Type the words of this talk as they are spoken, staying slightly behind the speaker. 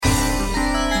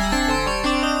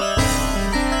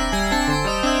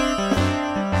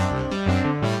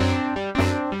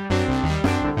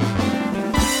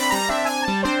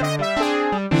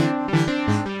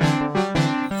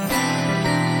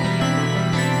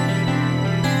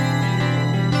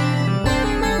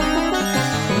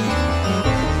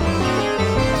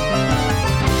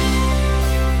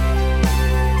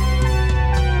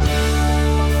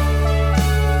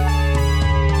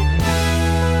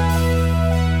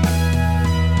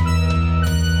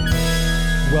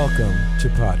Welcome to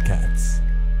Podcats.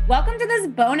 Welcome to this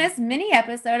bonus mini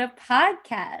episode of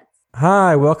Podcats.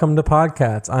 Hi, welcome to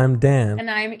Podcats. I'm Dan. And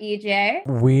I'm EJ.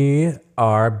 We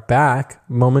are back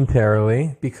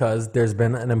momentarily because there's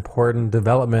been an important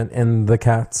development in the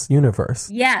Cats universe.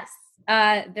 Yes,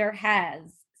 there has.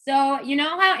 So, you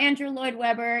know how Andrew Lloyd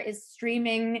Webber is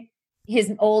streaming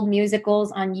his old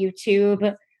musicals on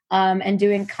YouTube and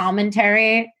doing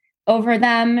commentary over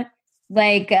them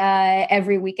like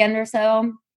every weekend or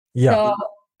so? Yeah.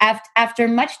 So after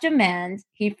much demand,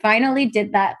 he finally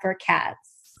did that for Cats.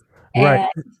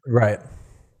 Right.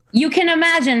 You can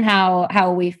imagine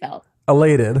how we felt.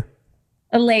 Elated.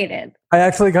 I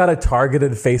actually got a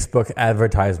targeted Facebook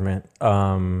advertisement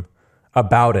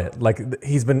about it. Like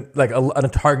he's been like a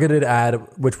targeted ad,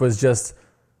 which was just,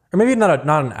 or maybe not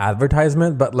an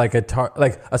advertisement, but like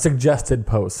a suggested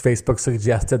post. Facebook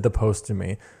suggested the post to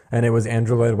me, and it was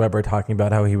Andrew Lloyd Webber talking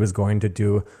about how he was going to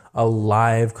do a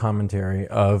live commentary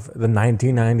of the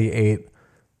 1998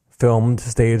 filmed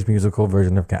stage musical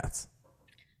version of Cats.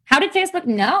 How did Facebook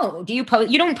know? Do you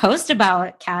post? You don't post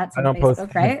about Cats on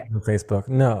Facebook, right? On Facebook,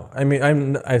 no. I mean,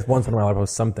 I once in a while I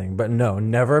post something, but no,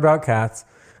 never about Cats.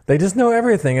 They just know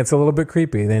everything. It's a little bit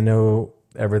creepy. They know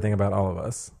everything about all of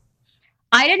us.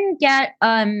 I didn't get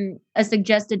a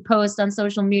suggested post on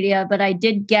social media, but I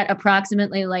did get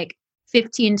approximately like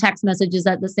 15 text messages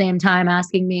at the same time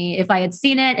asking me if I had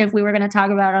seen it, if we were going to talk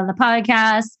about it on the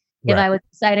podcast, if I was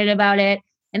excited about it.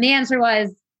 And the answer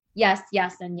was yes,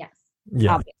 and yes.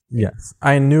 Yeah, yes.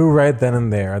 I knew right then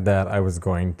and there that I was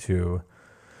going to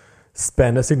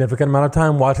spend a significant amount of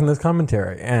time watching this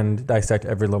commentary and dissect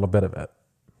every little bit of it.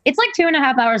 It's like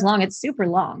 2.5 hours long. It's super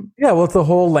long. Yeah, well, it's the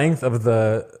whole length of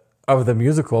the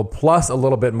musical plus a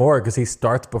little bit more because he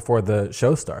starts before the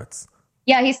show starts.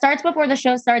 Yeah, he starts before the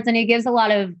show starts and he gives a lot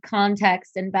of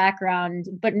context and background,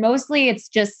 but mostly it's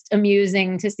just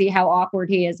amusing to see how awkward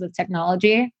he is with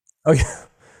technology. Oh, yeah.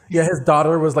 Yeah, his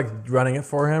daughter was like running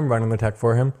the tech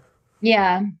for him.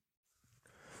 Yeah.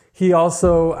 He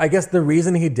also, I guess the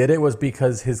reason he did it was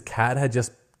because his cat had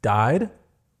just died.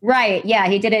 Right, yeah,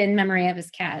 he did it in memory of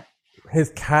his cat.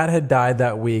 His cat had died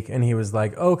that week, and he was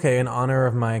like, okay, in honor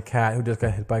of my cat who just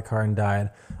got hit by a car and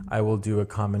died, I will do a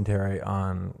commentary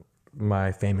on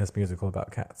my famous musical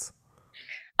about cats.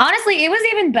 Honestly, it was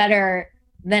even better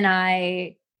than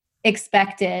I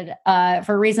expected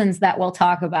for reasons that we'll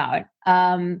talk about.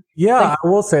 I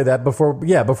will say that before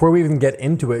we even get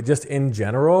into it, just in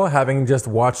general, having just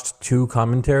watched 2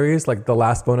 commentaries, like the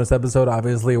last bonus episode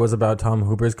obviously was about Tom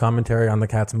Hooper's commentary on the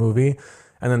Cats movie.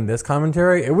 And then this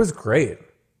commentary, it was great.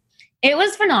 It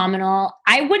was phenomenal.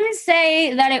 I wouldn't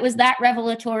say that it was that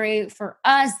revelatory for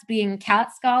us being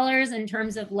cat scholars in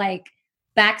terms of like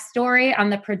backstory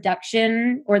on the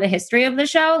production or the history of the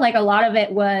show. Like a lot of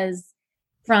it was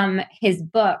from his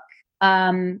book.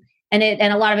 And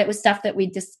a lot of it was stuff that we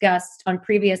discussed on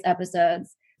previous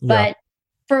episodes. Yeah.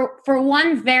 But for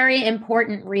one very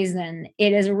important reason,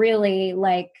 it is really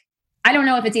like, I don't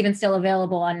know if it's even still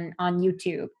available on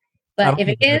YouTube. But if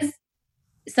it is,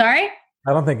 sorry?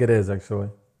 I don't think it is, actually.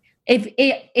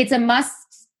 It's a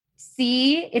must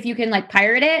see if you can like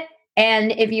pirate it.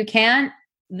 And if you can't,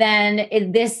 then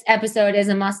this episode is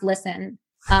a must listen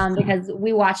because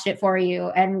we watched it for you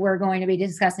and we're going to be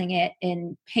discussing it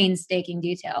in painstaking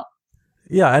detail.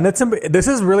 Yeah, and this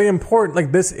is really important.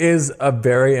 Like, this is a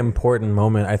very important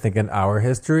moment, I think, in our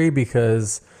history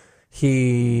because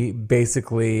he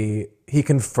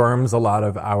confirms a lot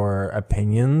of our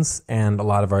opinions and a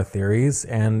lot of our theories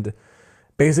and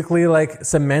basically like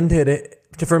cemented it.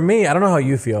 For me, I don't know how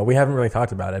you feel. We haven't really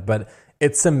talked about it, but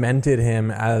it cemented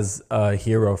him as a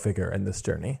hero figure in this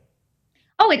journey.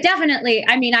 Oh, it definitely.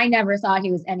 I mean, I never thought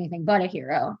he was anything but a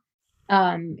hero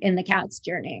in the Cats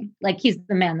journey. Like he's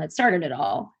the man that started it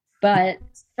all. But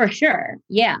for sure,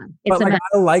 yeah.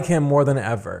 I like him more than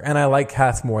ever. And I like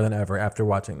Cats more than ever after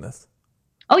watching this.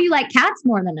 Oh, you like Cats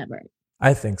more than ever?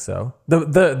 I think so.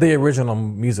 The original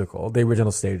musical, the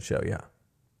original stage show, yeah.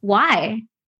 Why?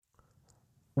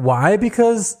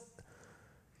 Because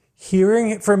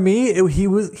for me,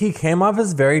 he came off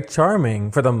as very charming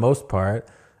for the most part.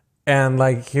 And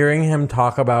like hearing him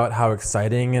talk about how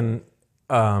exciting and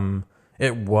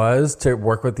it was to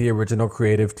work with the original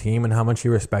creative team and how much he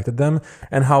respected them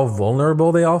and how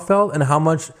vulnerable they all felt and how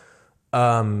much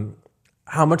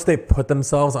they put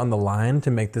themselves on the line to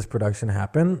make this production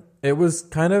happen. It was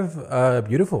kind of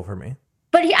beautiful for me.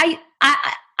 But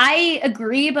I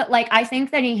agree, but like I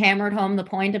think that he hammered home the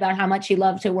point about how much he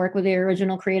loved to work with the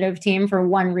original creative team for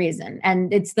one reason.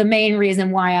 And it's the main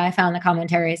reason why I found the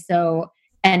commentary so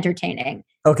entertaining.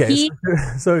 Okay.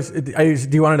 So do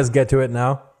you want to just get to it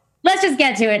now? Let's just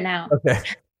get to it now. Okay.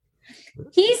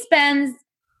 He spends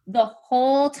the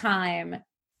whole time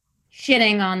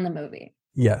shitting on the movie.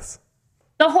 Yes.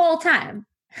 The whole time.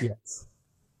 Yes.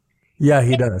 Yeah,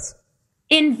 he does.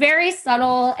 In very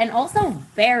subtle and also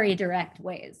very direct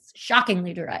ways.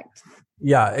 Shockingly direct.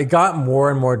 Yeah, it got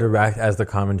more and more direct as the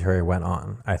commentary went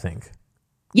on, I think.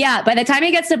 Yeah, by the time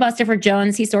he gets to Bustopher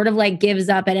Jones, he sort of like gives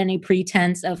up at any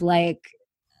pretense of like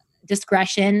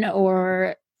discretion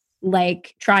or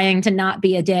like trying to not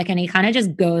be a dick, and he kind of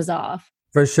just goes off.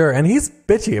 For sure. And he's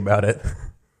bitchy about it.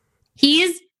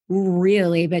 He's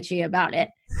really bitchy about it.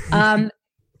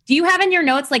 Do you have in your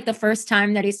notes like the first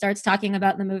time that he starts talking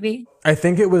about the movie? I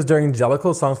think it was during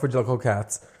Jellicle Songs for Jellicle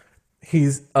Cats.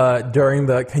 He's during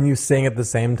the can you sing at the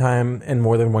same time in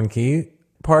more than one key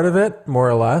part of it, more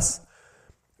or less.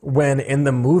 When in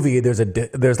the movie there's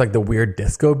like the weird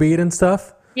disco beat and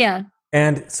stuff. Yeah.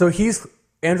 And so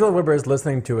Andrew Lloyd Webber is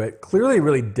listening to it, clearly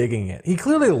really digging it. He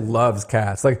clearly loves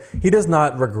Cats. Like, he does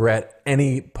not regret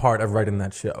any part of writing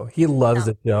that show. He loves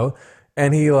the show.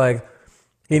 And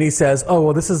he says, oh,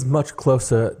 well, this is much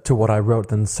closer to what I wrote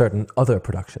than certain other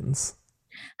productions.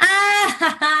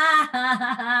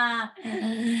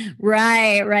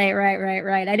 Right.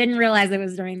 I didn't realize it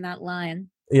was during that line.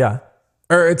 Yeah.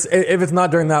 Or if it's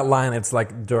not during that line, it's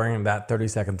like during that 30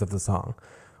 seconds of the song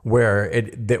where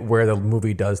the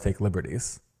movie does take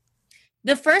liberties.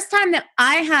 The first time that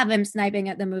I have him sniping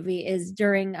at the movie is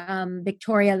during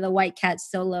Victoria the White Cat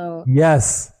solo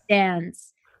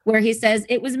dance, where he says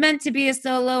it was meant to be a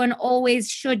solo and always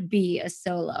should be a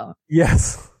solo.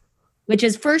 Yes. Which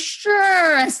is for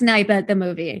sure a snipe at the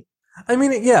movie. I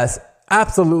mean, yes,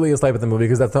 absolutely a snipe at the movie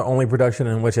because that's the only production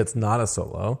in which it's not a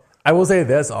solo. I will say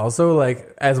this also,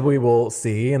 like, as we will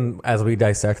see and as we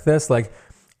dissect this, like,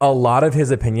 a lot of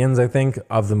his opinions, I think,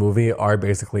 of the movie are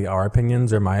basically our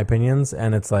opinions or my opinions.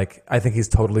 And it's like, I think he's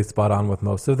totally spot on with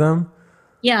most of them.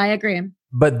 Yeah, I agree.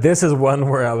 But this is one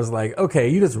where I was like, okay,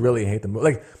 you just really hate the movie.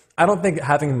 Like, I don't think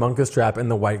having Monkestrap in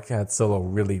the White Cat solo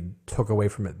really took away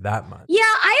from it that much. Yeah,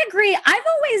 I agree. I've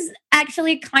always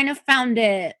actually kind of found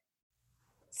it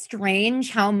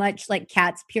strange how much like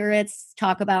Cats purists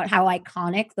talk about how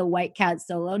iconic the White Cat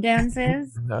solo dance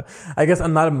is. No, I guess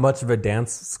I'm not much of a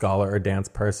dance scholar or dance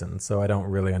person, so I don't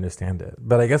really understand it.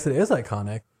 But I guess it is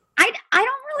iconic. I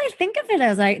don't really think of it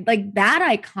as like that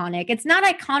iconic. It's not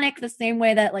iconic the same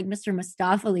way that like Mr.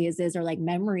 Mistopheles is or like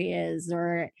Memory is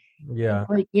or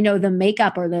you know, the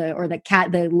makeup or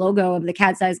the logo of the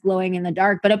cat's eyes glowing in the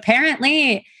dark. But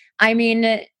apparently, I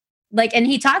mean, like, and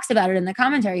he talks about it in the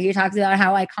commentary. He talks about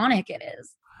how iconic it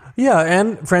is. Yeah,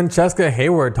 and Francesca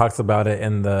Hayward talks about it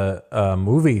in the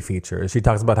movie features. She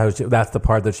talks about how that's the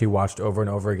part that she watched over and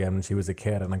over again when she was a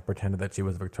kid and like pretended that she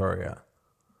was Victoria.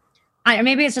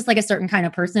 Maybe it's just like a certain kind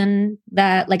of person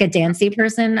that, like a dancey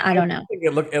person. I don't know.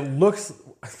 It looks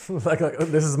like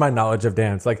this is my knowledge of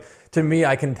dance. Like, to me,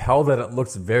 I can tell that it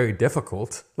looks very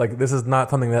difficult. Like, this is not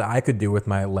something that I could do with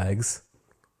my legs.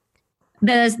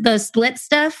 The split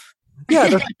stuff.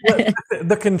 Yeah,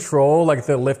 the control, like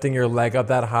the lifting your leg up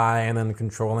that high and then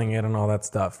controlling it and all that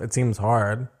stuff. It seems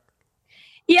hard.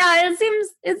 Yeah,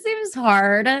 it seems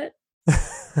hard. I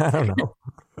don't know.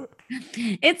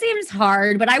 It seems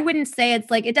hard, but I wouldn't say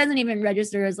it's like, it doesn't even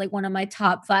register as like one of my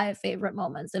top 5 favorite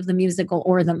moments of the musical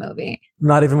or the movie.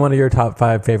 Not even one of your top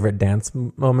 5 favorite dance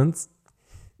moments?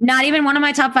 Not even one of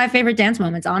my top 5 favorite dance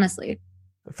moments, honestly.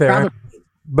 Fair. Probably.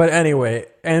 But anyway,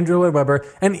 Andrew Lloyd Webber.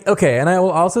 And I will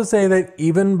also say that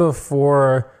even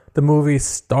before the movie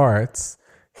starts,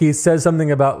 he says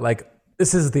something about like,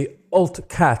 this is the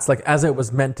Cats, like as it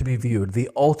was meant to be viewed, the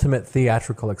ultimate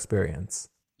theatrical experience.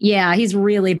 Yeah, he's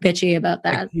really bitchy about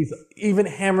that. Like, he's even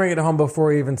hammering it home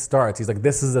before he even starts. He's like,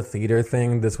 this is a theater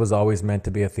thing. This was always meant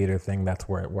to be a theater thing. That's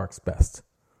where it works best.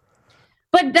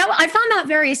 But I found that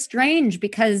very strange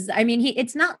because, I mean,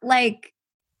 it's not like,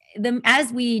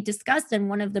 as we discussed in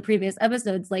one of the previous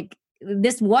episodes, like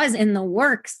this was in the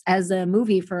works as a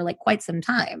movie for like quite some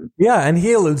time. Yeah, and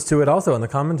he alludes to it also in the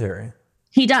commentary.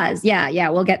 He does. Yeah,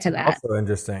 we'll get to that. Also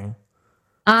interesting.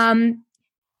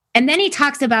 And then he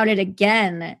talks about it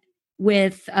again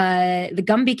with the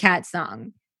Gumby Cat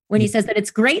song when he says that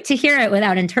it's great to hear it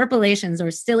without interpolations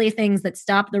or silly things that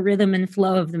stop the rhythm and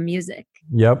flow of the music.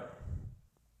 Yep.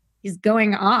 He's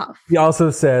going off. He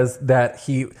also says that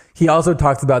he also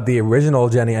talks about the original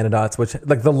Jenny and the Dots, which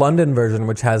like the London version,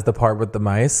 which has the part with the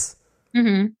mice,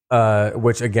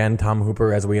 which again, Tom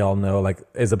Hooper, as we all know, like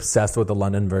is obsessed with the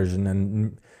London version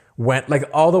and went like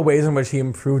all the ways in which he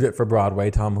improved it for Broadway.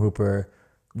 Tom Hooper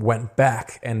went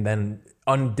back and then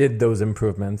undid those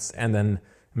improvements and then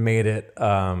made it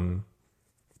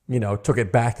took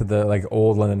it back to the like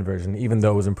old London version, even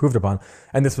though it was improved upon.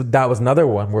 And that was another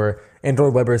one where Andrew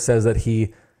Lloyd Webber says that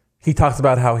he talks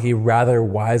about how he rather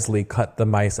wisely cut the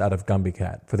mice out of Gumby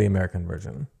Cat for the American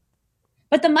version.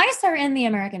 But the mice are in the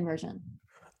American version.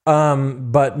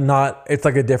 But not. It's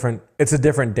like a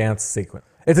different dance sequence.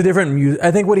 It's a different music.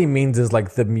 I think what he means is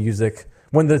like the music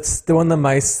when the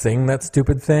mice sing that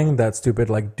stupid thing, that stupid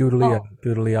like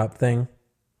doodly up thing.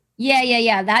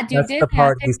 Yeah. That dude. That's the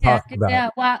part he's talking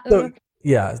about. So,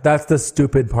 yeah, that's the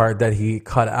stupid part that he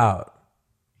cut out.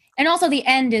 And also the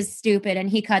end is stupid, and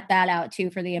he cut that out too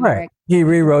for the American. Right. He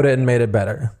rewrote it and made it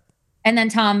better. And then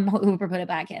Tom Hooper put it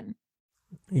back in.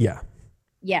 Yeah.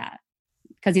 Yeah.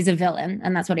 Because he's a villain,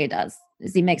 and that's what he does,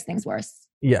 is he makes things worse.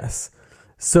 Yes.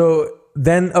 So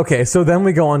then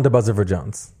we go on to Bustopher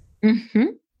Jones. Mm-hmm.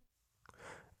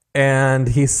 And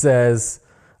he says,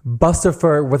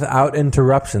 Bustopher without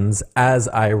interruptions as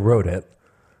I wrote it.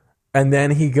 And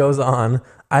then he goes on,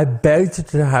 I begged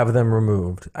to have them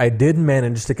removed. I did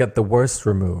manage to get the worst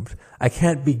removed. I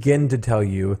can't begin to tell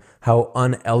you how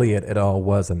un-Elliot it all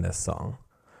was in this song.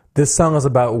 This song is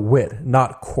about wit,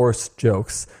 not coarse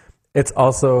jokes. It's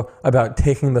also about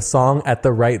taking the song at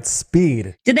the right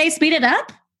speed. Did they speed it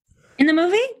up in the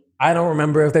movie? I don't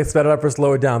remember if they sped it up or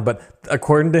slowed it down, but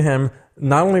according to him,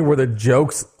 not only were the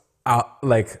jokes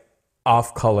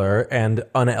off color and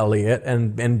un-Elliot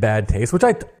and in bad taste, which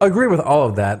I agree with all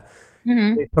of that,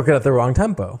 they took it at the wrong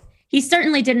tempo. He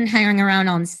certainly didn't hang around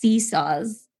on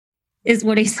seesaws, is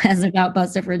what he says about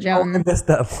Bustopher Jones. I missed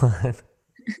that line.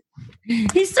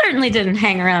 He certainly didn't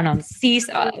hang around on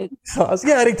seesaws.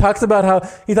 Yeah, and he talks about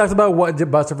what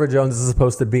Bustopher Jones is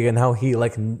supposed to be and how he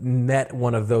like met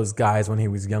one of those guys when he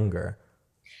was younger.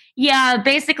 Yeah,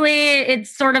 basically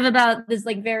it's sort of about this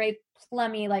like very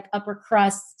plummy, like upper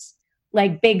crust,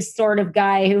 like big sort of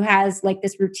guy who has like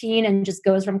this routine and just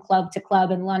goes from club to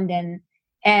club in London.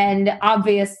 And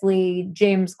obviously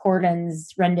James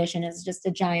Corden's rendition is just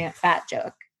a giant fat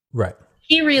joke. Right.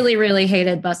 He really, really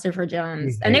hated Bustopher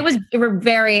Jones. And I was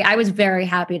very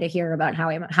happy to hear about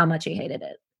how much he hated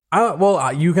it.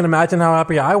 Well, you can imagine how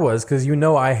happy I was, because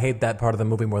I hate that part of the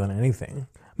movie more than anything.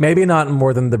 Maybe not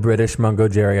more than the British Mungo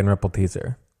Jerry and Rumple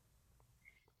Teaser.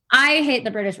 I hate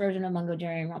the British version of Mungo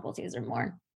Jerry and Rumple Teaser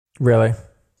more. Really?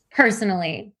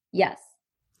 Personally, yes.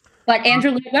 But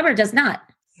Andrew Lloyd Webber does not.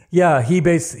 Yeah,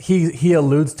 he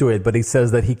alludes to it, but he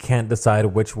says that he can't decide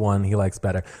which one he likes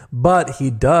better. But he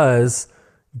does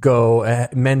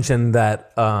mention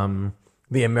that the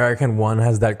American one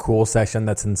has that cool section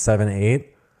that's in 7/8.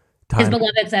 His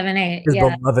beloved 7/8. His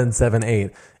beloved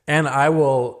 7/8. And I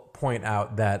will point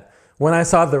out that when I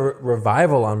saw the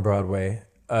revival on Broadway,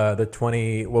 the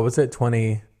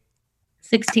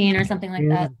 2016 or something like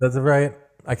that. That's right.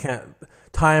 I can't.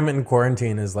 Time in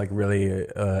quarantine is like really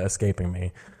escaping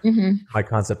me. Mm-hmm. My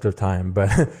concept of time, but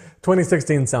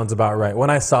 2016 sounds about right. When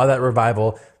I saw that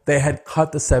revival, they had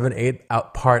cut the 7/8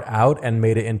 part out and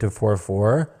made it into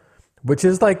 4/4, which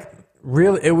is like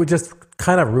really, it would just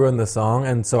kind of ruin the song.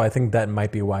 And so I think that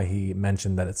might be why he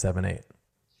mentioned that it's 7/8.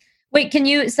 Wait,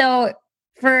 so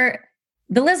for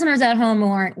the listeners at home who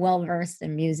aren't well versed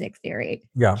in music theory,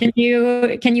 can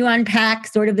you unpack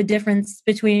sort of the difference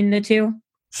between the two?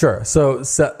 Sure. So in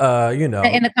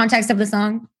the context of the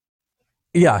song.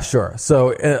 Yeah, sure. So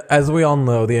as we all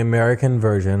know, the American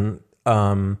version,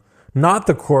 not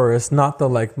the chorus, not the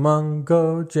like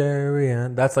Mungo Jerry,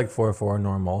 and that's like 4/4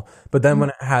 normal. But then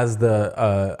when it has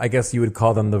the, I guess you would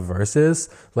call them the verses,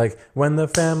 like when the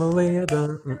family at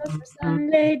the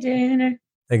Sunday dinner.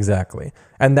 Exactly,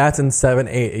 and that's in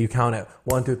 7/8. You count it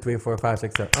 1, 2, 3, 4, 5,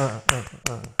 6, 7.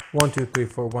 1, 2, 3,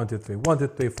 4, 1, 2, 3, 1, 2,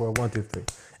 3, 4, 1, 2, 3.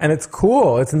 And it's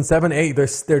cool. It's in 7/8.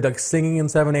 They're like singing in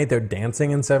 7/8. They're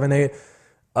dancing in 7/8.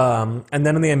 And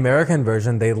then in the American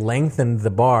version, they lengthened the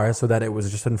bar so that it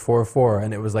was just in 4/4,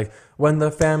 and it was like when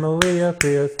the family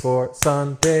appears for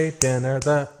Sunday dinner,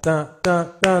 da da da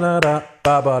da da da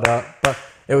ba ba da ba.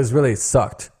 It was really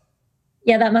sucked.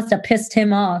 Yeah, that must have pissed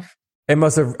him off. It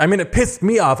must have. I mean, it pissed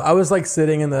me off. I was like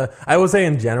sitting I will say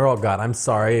in general, God, I'm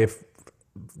sorry if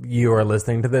you are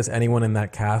listening to this, anyone in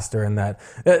that cast or in that,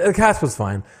 the cast was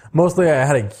fine. Mostly I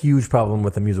had a huge problem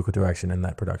with the musical direction in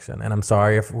that production. And I'm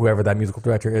sorry if whoever that musical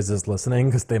director is listening,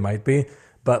 because they might be,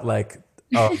 but like,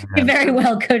 oh, it very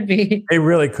well could be. It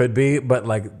really could be, but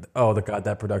like, oh the God,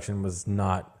 that production was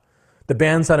not, the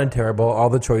band sounded terrible. All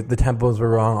the tempos were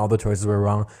wrong. All the choices were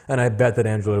wrong. And I bet that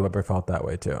Andrew Lloyd Webber felt that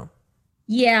way too.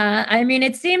 Yeah, I mean,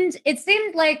 it seemed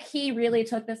like he really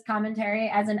took this commentary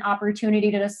as an opportunity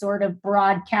to sort of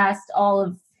broadcast all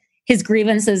of his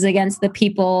grievances against the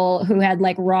people who had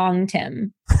like wronged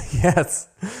him. Yes.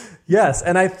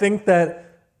 And I think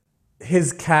that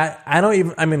his cat,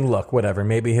 I mean, look, whatever.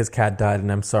 Maybe his cat died,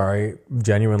 and I'm sorry,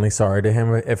 genuinely sorry to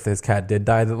him if his cat did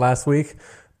die last week.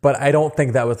 But I don't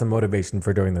think that was the motivation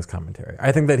for doing this commentary.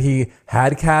 I think that he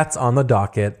had cats on the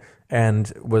docket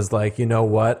and was like, you know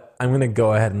what? I'm going to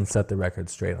go ahead and set the record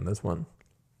straight on this one.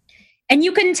 And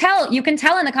you can tell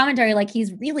in the commentary, like,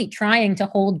 he's really trying to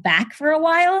hold back for a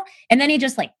while. And then he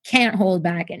just like can't hold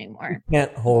back anymore.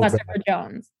 Can't hold back. Christopher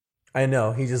Jones. I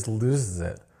know. He just loses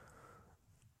it.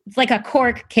 It's like a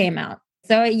cork came out.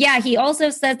 So yeah, he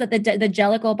also says that the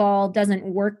Jellicle ball doesn't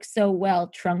work so well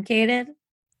truncated.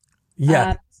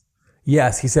 Yeah.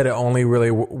 Yes, he said it only really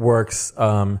works.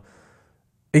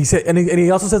 He said, and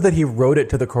he also says that he wrote it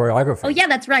to the choreographer. Oh yeah,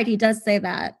 that's right. He does say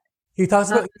that. He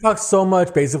talks so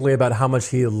much basically about how much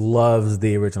he loves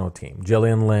the original team,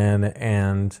 Gillian Lynne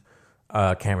and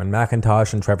Cameron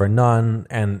McIntosh and Trevor Nunn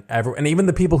and even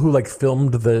the people who like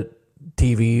filmed the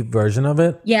TV version of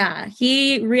it. Yeah,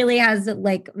 he really has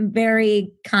like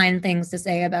very kind things to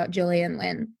say about Gillian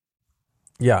Lynne.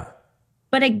 Yeah.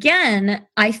 But again,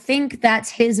 I think that's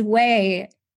his way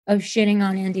of shitting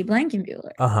on Andy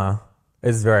Blankenbuehler. Uh-huh.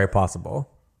 It's very possible.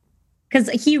 Because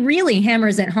he really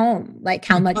hammers it home, like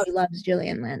how much he loves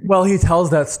Gillian Lynne. Well, he tells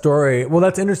that story. Well,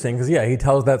 that's interesting because, yeah, he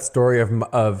tells that story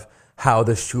of how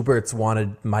the Schuberts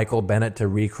wanted Michael Bennett to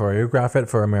re-choreograph it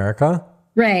for America.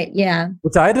 Right, yeah.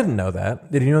 Which I didn't know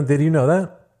that. Did you know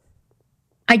that?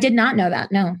 I did not know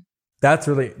that, no. That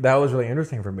was really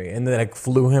interesting for me. And they like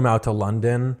flew him out to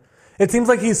London. It seems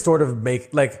like he's sort of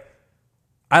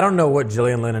I don't know what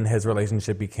Gillian Lynne and his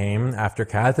relationship became after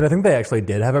Cats. And I think they actually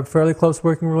did have a fairly close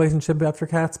working relationship after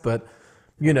Cats. But,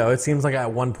 you know, it seems like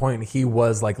at one point he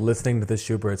was like listening to the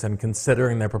Schuberts and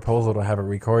considering their proposal to have it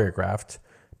re-choreographed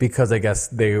because I guess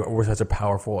they were such a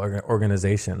powerful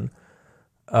organization.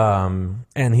 And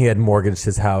he had mortgaged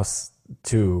his house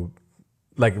to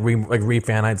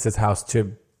refinanced his house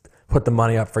to put the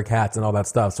money up for Cats and all that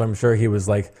stuff. So I'm sure he was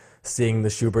like seeing the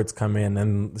Schuberts come in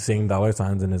and seeing dollar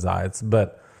signs in his eyes.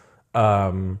 But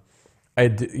they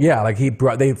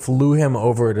flew him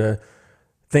over to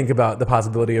think about the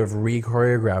possibility of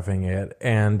re-choreographing it.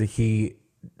 And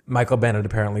Michael Bennett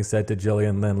apparently said to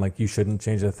Gillian Lynne, like, you shouldn't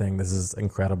change a thing. This is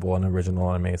incredible and original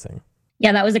and amazing.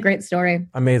 Yeah, that was a great story.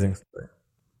 Amazing story.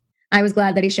 I was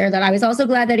glad that he shared that. I was also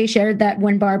glad that he shared that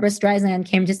when Barbara Streisand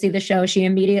came to see the show, she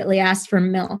immediately asked for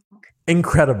milk.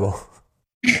 Incredible.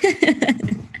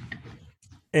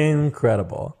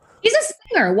 Incredible. He's a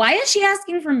singer. Why is she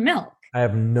asking for milk? I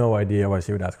have no idea why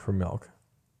she would ask for milk.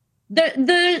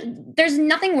 There's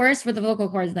nothing worse for the vocal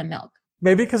cords than milk.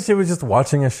 Maybe because she was just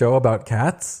watching a show about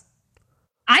cats?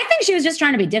 I think she was just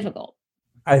trying to be difficult.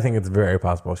 I think it's very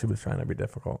possible she was trying to be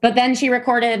difficult. But then she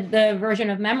recorded the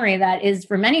version of Memory that is,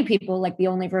 for many people, like the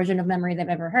only version of Memory they've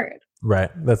ever heard.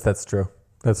 Right. That's true.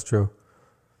 That's true.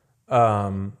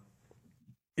 Yeah,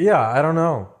 I don't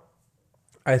know.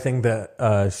 I think that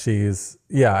I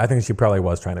think she probably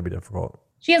was trying to be difficult.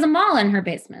 She has a mall in her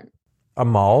basement. A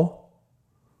mall?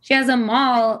 She has a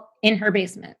mall in her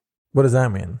basement. What does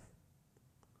that mean?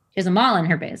 She has a mall in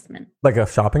her basement. Like a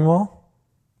shopping mall?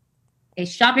 A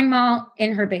shopping mall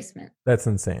in her basement. That's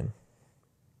insane.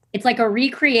 It's like a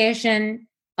recreation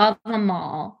of a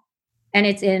mall, and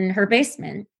it's in her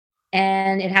basement,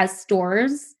 and it has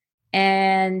stores,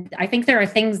 and I think there are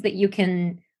things that you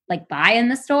can like buy in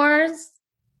the stores.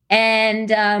 And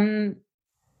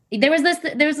there was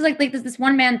this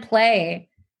one man play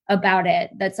about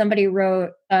it that somebody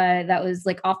wrote that was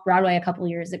like off Broadway a couple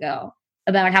years ago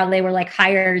about how they were like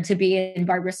hired to be in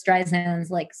Barbara Streisand's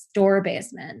like store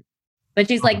basement. But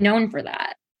she's like known for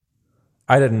that.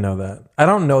 I didn't know that. I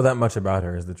don't know that much about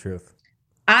her, is the truth.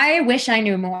 I wish I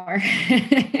knew more.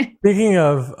 Speaking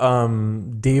of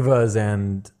divas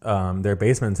and their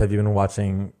basements, have you been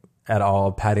watching at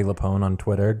all Patti LuPone on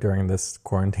Twitter during this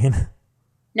quarantine?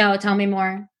 No, tell me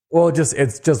more. Well,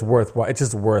 it's just worth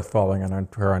following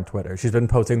her on Twitter. She's been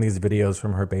posting these videos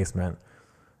from her basement,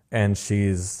 and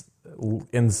she's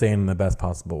insane in the best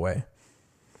possible way.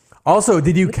 Also,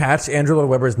 did you catch Andrew Lloyd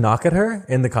Webber's knock at her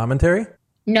in the commentary?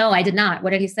 No, I did not. What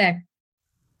did he say?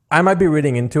 I might be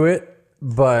reading into it,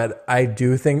 but I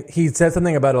do think he said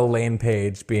something about Elaine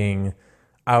Page being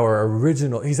our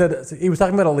original. He was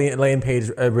talking about Elaine Page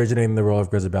originating the role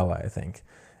of Grisabella, I think.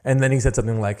 And then he said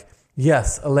something like,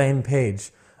 yes, Elaine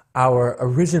Page, our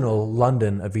original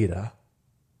London Evita.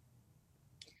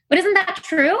 But isn't that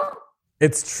true?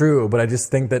 It's true, but I just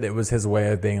think that it was his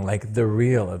way of being like the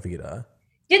real Evita.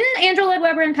 Didn't Andrew Lloyd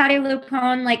Webber and Patti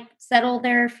LuPone like settle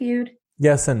their feud?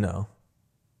 Yes and no.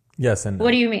 Yes and no.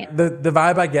 What do you mean? The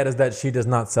vibe I get is that she does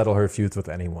not settle her feuds with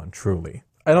anyone, truly.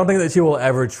 I don't think that she will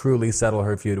ever truly settle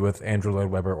her feud with Andrew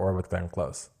Lloyd Webber or with Glenn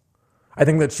Close. I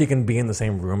think that she can be in the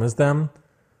same room as them.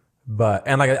 But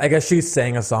and like I guess she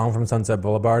sang a song from Sunset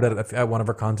Boulevard at one of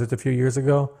her concerts a few years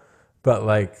ago. But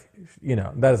like, you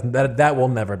know, that will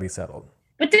never be settled.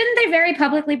 But didn't they very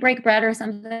publicly break bread or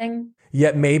something?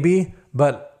 Yeah, maybe,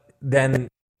 but then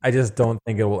I just don't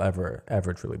think it will ever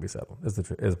truly be settled.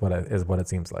 Is what it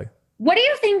seems like. What do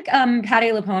you think Patti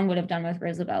LuPone would have done with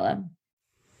Rosabella?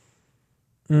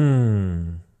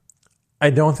 I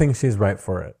don't think she's right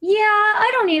for it. Yeah, I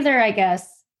don't either, I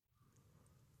guess.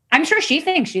 I'm sure she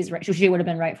thinks she's right. She would have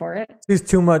been right for it. She's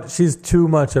too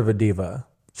much of a diva.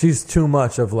 She's too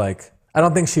much of like, I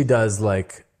don't think she does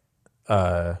like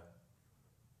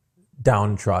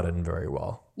downtrodden very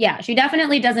well. Yeah, she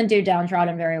definitely doesn't do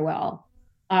downtrodden very well.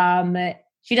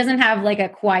 She doesn't have like a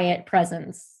quiet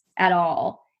presence at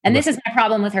all. And this is my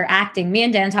problem with her acting. Me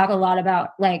and Dan talk a lot about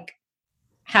like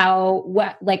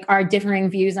our differing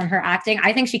views on her acting.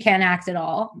 I think she can't act at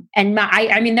all. And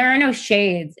I mean, there are no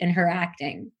shades in her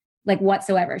acting, like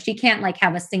whatsoever. She can't like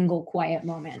have a single quiet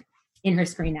moment in her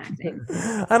screen acting.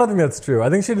 I don't think that's true.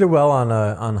 I think she did well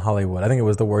on Hollywood. I think it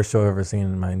was the worst show I've ever seen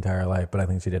in my entire life, but I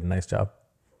think she did a nice job.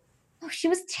 Oh, she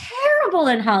was terrible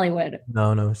in Hollywood.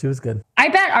 No, she was good. I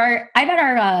bet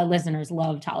our listeners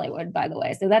loved Hollywood, by the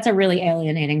way. So that's a really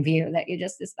alienating view that you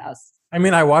just espoused. I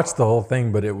mean, I watched the whole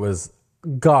thing, but it was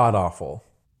god awful.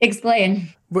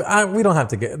 Explain. But we don't have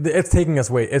to get. It's taking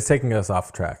us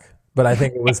off track. But I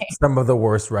think it was some of the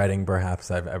worst writing, perhaps,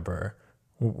 I've ever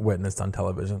witnessed on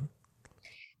television.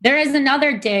 There is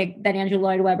another dig that Andrew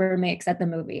Lloyd Webber makes at the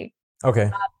movie.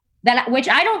 Okay. Which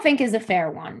I don't think is a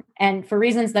fair one, and for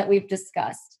reasons that we've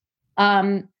discussed.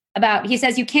 He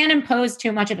says you can't impose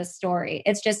too much of a story.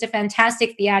 It's just a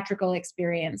fantastic theatrical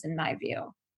experience, in my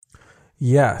view.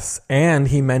 Yes, and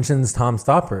he mentions Tom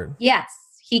Stoppard. Yes,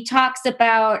 he talks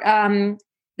about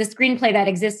the screenplay that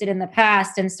existed in the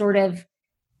past and sort of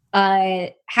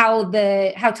how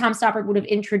Tom Stoppard would have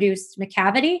introduced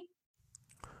Macavity.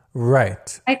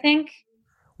 Right. I think.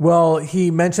 Well,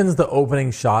 he mentions the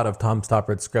opening shot of Tom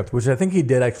Stoppard's script, which I think he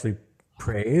did actually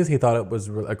praise. He thought it was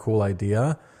a cool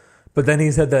idea. But then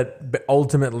he said that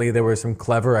ultimately there were some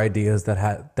clever ideas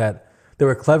that there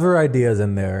were clever ideas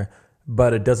in there,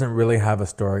 but it doesn't really have a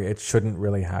story. It shouldn't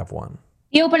really have one.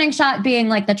 The opening shot being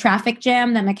like the traffic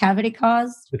jam that Macavity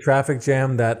caused. The traffic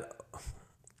jam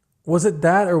was it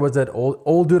that, or was it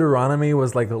old Deuteronomy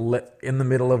was like in the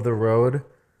middle of the road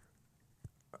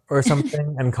or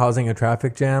something and causing a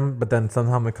traffic jam, but then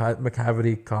somehow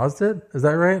Macavity caused it? Is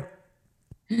that right?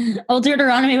 Old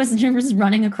Deuteronomy was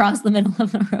running across the middle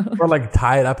of the road. Or like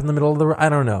tied up in the middle of the road? I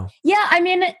don't know. Yeah, I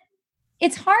mean,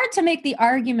 it's hard to make the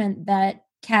argument that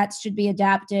Cats should be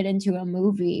adapted into a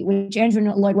movie, which Andrew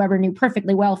Lloyd Webber knew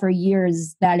perfectly well for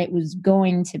years that it was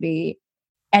going to be,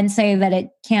 and say that it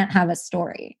can't have a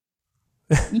story.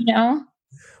 You know?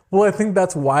 Well, I think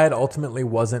that's why it ultimately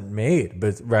wasn't made,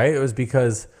 but right? It was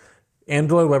because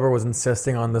Andrew Lloyd Webber was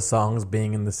insisting on the songs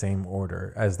being in the same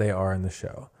order as they are in the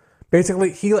show.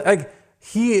 Basically, I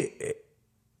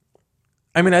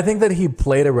think that he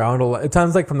played around a lot. It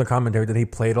sounds like from the commentary that he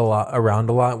played around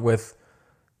a lot with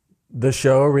the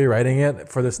show, rewriting it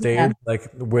for the stage, like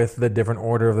with the different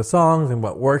order of the songs and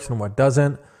what works and what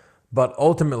doesn't. But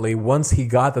ultimately, once he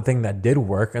got the thing that did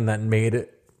work and that made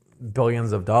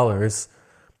billions of dollars,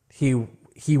 he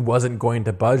wasn't going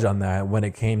to budge on that when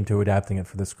it came to adapting it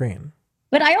for the screen.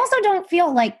 But I also don't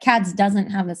feel like Cats doesn't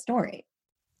have a story.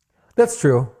 That's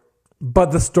true.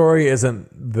 But the story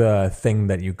isn't the thing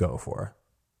that you go for.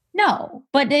 No,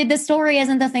 but the story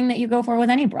isn't the thing that you go for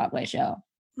with any Broadway show.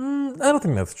 I don't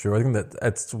think that's true. I think that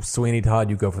at Sweeney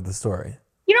Todd, you go for the story.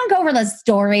 You don't go for the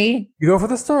story. You go for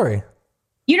the story.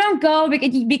 You don't go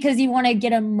because you want to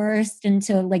get immersed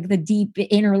into like the deep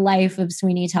inner life of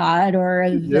Sweeney Todd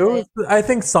I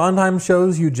think Sondheim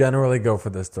shows you generally go for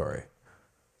the story.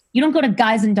 You don't go to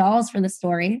Guys and Dolls for the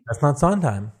story. That's not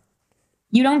Sondheim.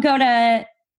 You don't go to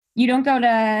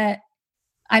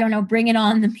I don't know, Bring It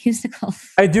On, the musical.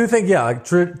 I do think, like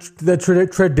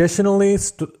traditionally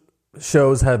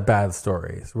shows have bad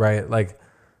stories, right? Like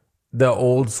the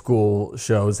old school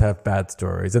shows have bad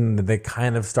stories, and they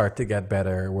kind of start to get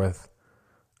better with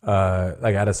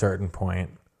like at a certain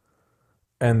point.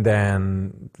 And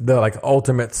then the like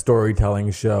ultimate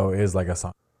storytelling show is like a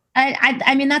song.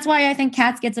 I mean, that's why I think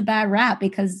Cats gets a bad rap,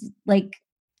 because like,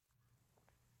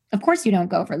 of course you don't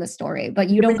go for the story, but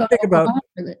you don't go for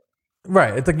the...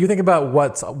 Right. It's like you think about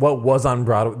what was on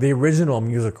Broadway, the original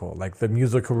musical, like the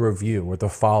Musical Review or the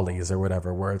Follies or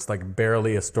whatever, where it's like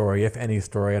barely a story, if any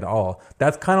story at all.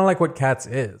 That's kind of like what Cats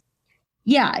is.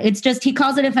 Yeah, it's just he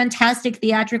calls it a fantastic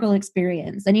theatrical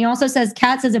experience. And he also says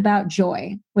Cats is about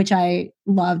joy, which I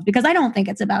loved because I don't think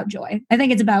it's about joy. I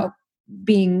think it's about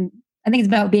being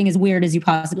as weird as you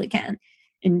possibly can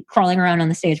and crawling around on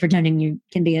the stage pretending you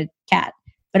can be a cat.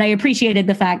 But I appreciated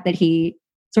the fact that he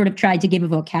sort of tried to give a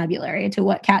vocabulary to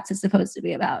what Cats is supposed to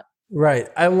be about. Right.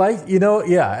 I like,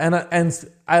 and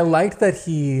I liked that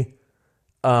he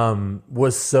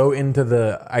was so into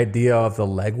the idea of the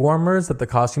leg warmers that the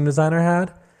costume designer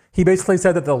had. He basically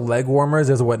said that the leg warmers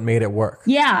is what made it work.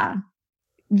 Yeah.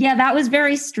 Yeah, that was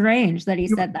very strange that he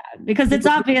said that because it's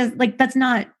obvious, like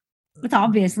it's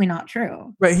obviously not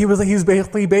true. Right. He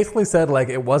basically said like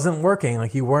it wasn't working.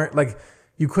 Like you weren't like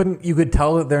you could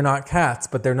tell that they're not cats,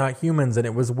 but they're not humans, and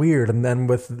it was weird. And then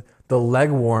with the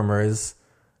leg warmers,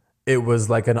 it was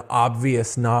like an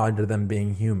obvious nod to them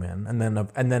being human. And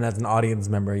then as an audience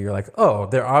member, you're like, oh,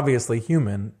 they're obviously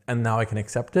human, and now I can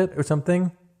accept it or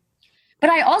something.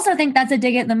 But I also think that's a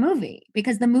dig at the movie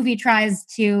because the movie tries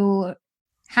to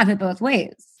have it both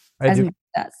ways.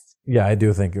 Yeah, I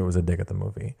do think it was a dig at the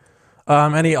movie.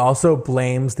 And he also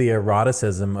blames the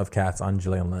eroticism of Cats on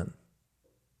Gillian Lynn.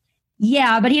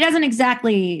 Yeah, but he doesn't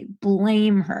exactly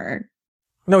blame her.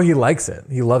 No, he likes it.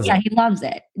 He loves it. Yeah, he loves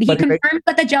it. He confirms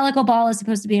that the Jellicle Ball is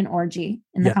supposed to be an orgy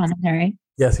in the commentary.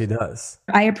 Yes, he does.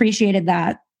 I appreciated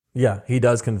that. Yeah, he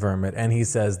does confirm it. And he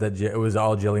says that it was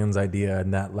all Gillian's idea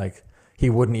and that like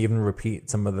he wouldn't even repeat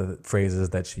some of the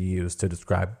phrases that she used to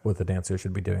describe what the dancer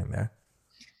should be doing there.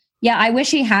 Yeah, I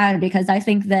wish he had because I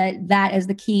think that is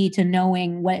the key to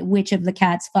knowing which of the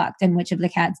cats fucked and which of the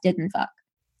cats didn't fuck.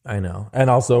 I know.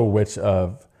 And also which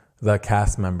of the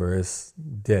cast members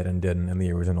did and didn't in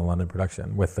the original London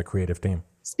production with the creative team.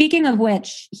 Speaking of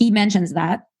which, he mentions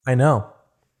that. I know.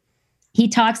 He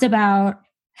talks about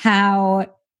how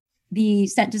the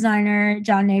set designer,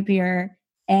 John Napier,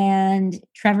 and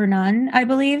Trevor Nunn, I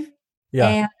believe,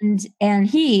 and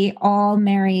he all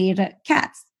married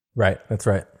cats. Right. That's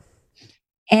right.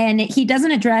 And he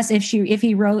doesn't address if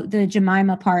he wrote the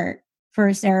Jemima part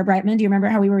for Sarah Brightman. Do you remember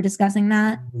how we were discussing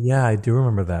that? Yeah, I do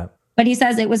remember that. But he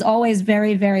says it was always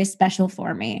very, very special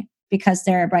for me because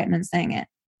Sarah Brightman sang it.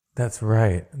 That's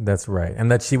right. That's right. And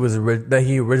that that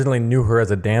he originally knew her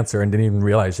as a dancer and didn't even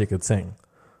realize she could sing.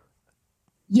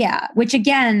 Yeah, which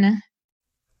again,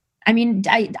 I mean,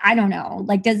 I don't know.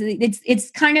 Like,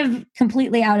 it's kind of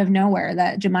completely out of nowhere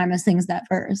that Jemima sings that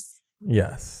verse.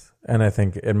 Yes. And I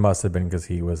think it must have been because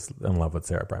he was in love with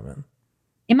Sarah Brightman.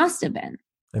 It must have been.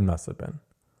 It must have been.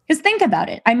 Because think about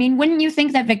it. I mean, wouldn't you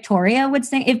think that Victoria would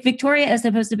sing? If Victoria is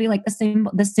supposed to be like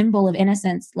the symbol of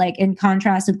innocence, like in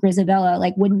contrast with Grisabella,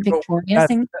 like wouldn't Victoria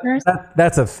sing first?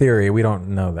 That's a theory. We don't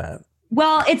know that.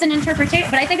 Well, it's an interpretation,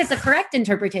 but I think it's the correct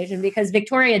interpretation because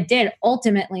Victoria did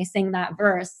ultimately sing that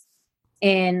verse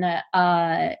in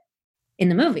the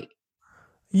movie.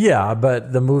 Yeah,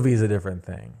 but the movie is a different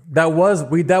thing. That was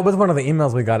one of the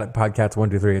emails we got at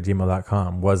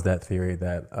podcast123@gmail.com was that theory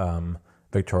that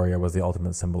Victoria was the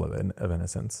ultimate symbol of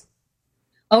innocence.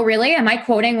 Oh, really? Am I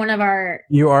quoting one of our...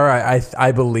 You are.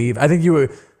 I believe. I think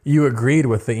you agreed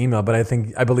with the email, but I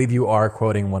believe you are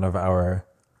quoting one of our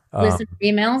listener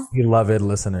emails. Beloved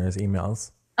listeners'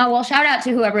 emails. Oh, well, shout out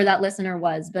to whoever that listener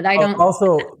was, but I don't...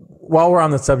 Also, while we're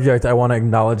on the subject, I want to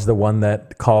acknowledge the one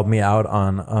that called me out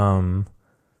on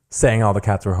saying all the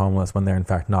cats were homeless when they're in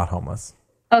fact not homeless.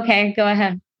 Okay, go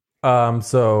ahead.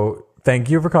 So thank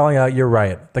you for calling out. You're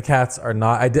right. The cats are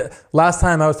not. Last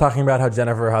time I was talking about how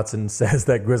Jennifer Hudson says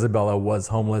that Grisabella was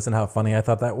homeless and how funny I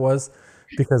thought that was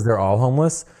because they're all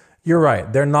homeless. You're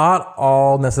right. They're not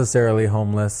all necessarily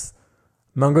homeless.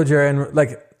 Mungo Jerry and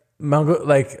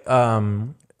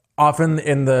often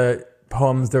in the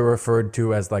poems they're referred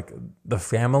to as like the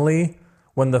family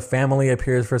when the family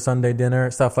appears for Sunday dinner,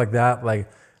 stuff like that,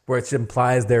 like which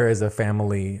implies there is a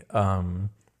family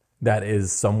that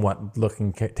is somewhat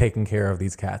taking care of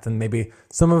these cats. And maybe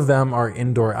some of them are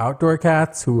indoor-outdoor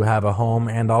cats who have a home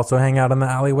and also hang out in the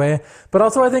alleyway. But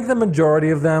also I think the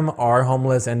majority of them are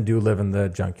homeless and do live in the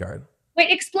junkyard. Wait,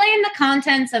 explain the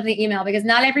contents of the email because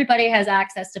not everybody has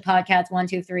access to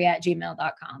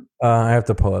podcast123@gmail.com. I have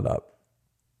to pull it up.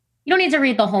 You don't need to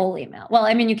read the whole email. Well,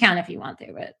 I mean, you can if you want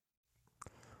to, but...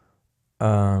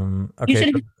 Okay. You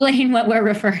should explain what we're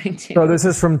referring to. So this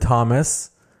is from Thomas.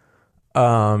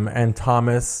 And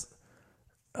Thomas,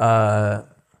 he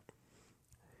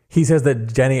says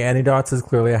that Jenny Anydots is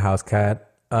clearly a house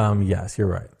cat. Yes, you're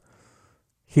right.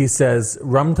 He says,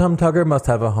 Rum Tum Tugger must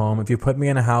have a home. If you put me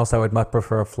in a house, I would much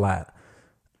prefer a flat.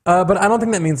 But I don't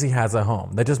think that means he has a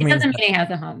home. That just doesn't mean he has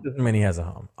a home. Doesn't mean he has a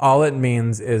home. All it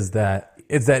means is that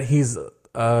he's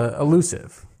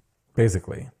elusive,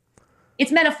 basically.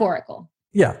 It's metaphorical.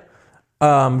 Yeah.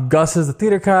 Gus is the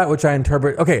theater cat, which I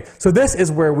interpret. Okay, so this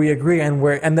is where we agree,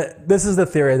 this is the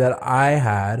theory that I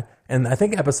had, and I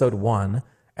think episode 1,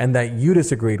 and that you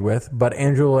disagreed with, but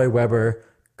Andrew Lloyd Webber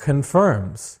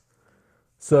confirms.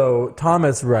 So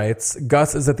Thomas writes,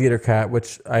 Gus is a theater cat,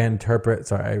 which I interpret.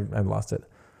 Sorry, I lost it.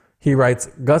 He writes,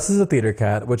 Gus is a theater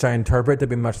cat, which I interpret to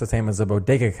be much the same as a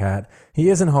bodega cat. He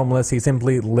isn't homeless. He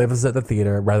simply lives at the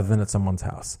theater rather than at someone's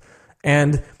house.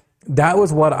 And that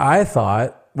was what I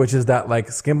thought, which is that like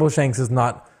Skimbleshanks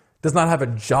does not have a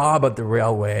job at the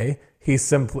railway.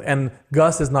 And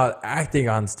Gus is not acting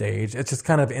on stage. It's just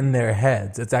kind of in their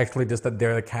heads. It's actually just that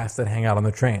they're the cats that hang out on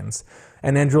the trains.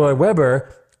 And Andrew Lloyd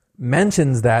Webber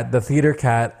mentions that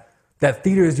that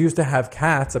theaters used to have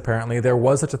cats, apparently. There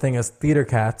was such a thing as theater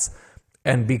cats.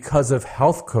 And because of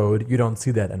health code, you don't see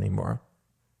that anymore.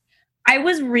 I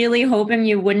was really hoping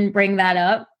you wouldn't bring that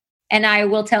up. And I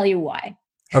will tell you why.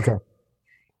 Okay.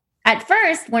 At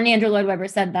first, when Andrew Lloyd Webber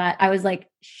said that, I was like,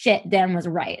 shit, Dan was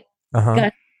right. Uh-huh.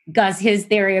 Gus, his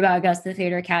theory about Gus the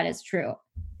theater cat is true.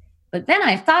 But then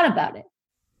I thought about it.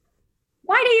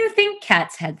 Why do you think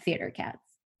cats had theater cats?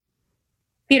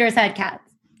 Theaters had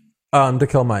cats. To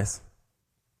kill mice.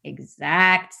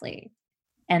 Exactly.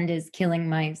 And is killing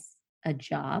mice a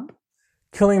job?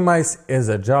 Killing mice is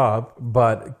a job,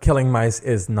 but killing mice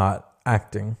is not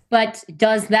acting. But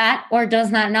does that or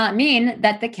does that not mean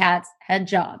that the cats had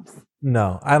jobs?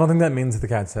 No, I don't think that means the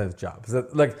cats have jobs.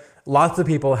 Like, lots of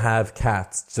people have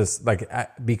cats just like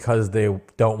because they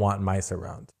don't want mice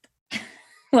around.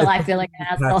 Well, I feel like an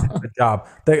asshole. A job.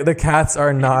 The cats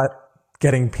are not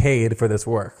getting paid for this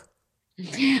work.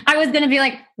 I was going to be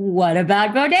like, what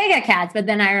about bodega cats? But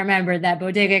then I remembered that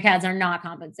bodega cats are not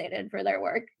compensated for their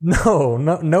work.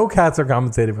 No cats are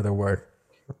compensated for their work.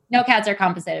 No cats are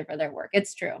compensated for their work.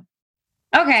 It's true.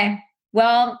 Okay.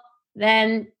 Well,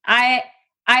 then I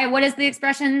what is the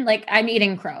expression? Like, I'm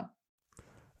eating crow.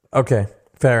 Okay.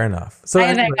 Fair enough. So I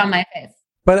have egg on my face.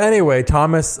 But anyway,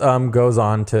 Thomas goes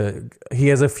on to, he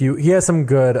has some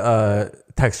good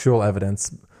textual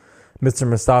evidence. Mr.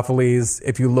 Mistopheles,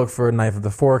 if you look for a knife of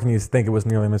the fork and you think it was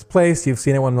nearly misplaced, you've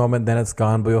seen it one moment, then it's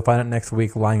gone, but you'll find it next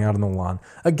week lying out on the lawn.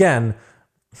 Again,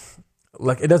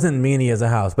 like, it doesn't mean he has a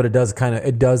house, but it does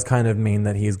kind of mean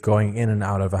that he's going in and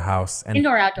out of a house. And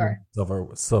indoor, outdoor.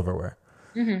 Silverware.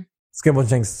 Mm-hmm.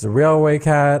 Skimbleshanks is a railway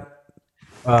cat.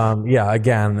 Yeah,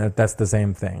 again, that's the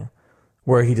same thing,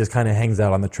 where he just kind of hangs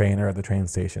out on the train or at the train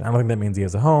station. I don't think that means he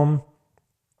has a home.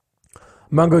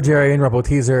 Mungo Jerry and Rubble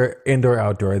Teaser, indoor,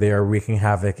 outdoor, they are wreaking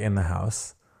havoc in the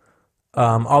house.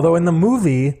 Although in the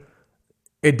movie,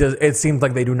 it seems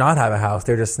like they do not have a house.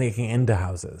 They're just sneaking into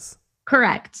houses.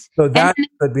 Correct. So that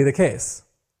could be the case.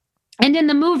 And in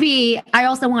the movie, I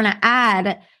also want to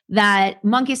add that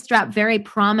Monkey Strap very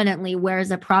prominently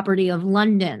wears a Property of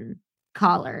London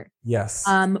collar. Yes.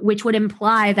 Which would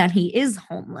imply that he is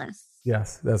homeless.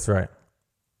 Yes, that's right.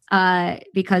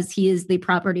 Because he is the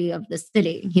property of the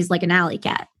city. He's like an alley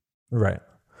cat. Right.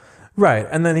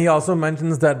 And then he also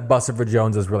mentions that Bustopher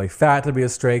Jones is really fat to be a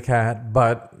stray cat,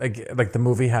 but like the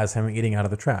movie has him eating out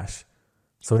of the trash.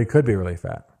 So he could be really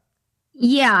fat.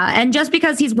 Yeah. And just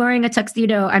because he's wearing a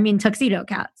tuxedo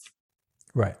cats.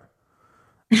 Right.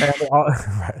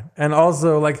 Right. And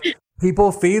also, like,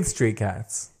 people feed street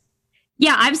cats.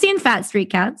 Yeah, I've seen fat street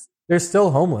cats. They're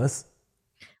still homeless.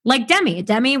 Like Demi.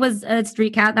 Demi was a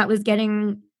street cat that was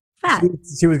getting fat.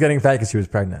 She was getting fat because she was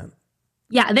pregnant.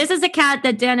 Yeah, this is a cat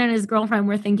that Dan and his girlfriend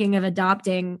were thinking of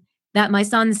adopting that my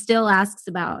son still asks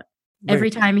about every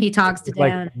time he talks to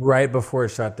Dan. Like, right before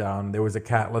shutdown, there was a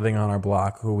cat living on our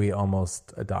block who we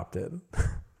almost adopted.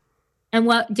 And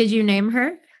what did you name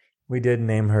her? We did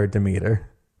name her Demeter.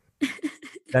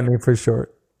 Demi for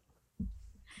short.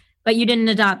 But you didn't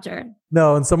adopt her?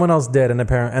 No, and someone else did, and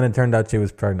it turned out she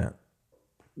was pregnant.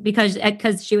 Because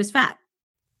she was fat.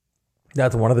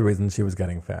 That's one of the reasons she was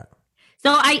getting fat.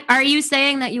 So are you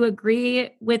saying that you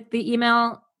agree with the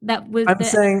email that was... I'm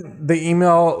saying the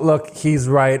email, look, he's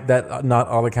right that not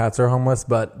all the cats are homeless,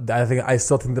 but I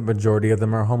still think the majority of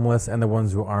them are homeless, and the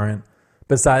ones who aren't,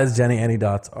 besides Jenny Any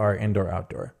Dots, are indoor,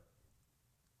 outdoor.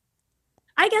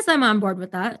 I guess I'm on board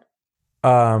with that.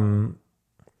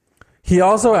 He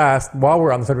also asked, while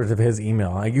we're on the subject of his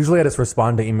email, I just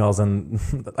respond to emails and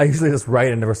I usually just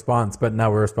write in a response, but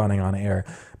now we're responding on air.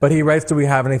 But he writes, do we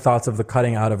have any thoughts of the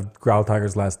cutting out of Growl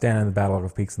Tiger's Last Stand and the Battle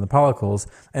of Peaks and the Pollicles?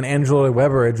 And Andrew Lloyd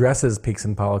Webber addresses Peaks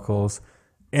and Pollicles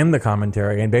in the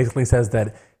commentary and basically says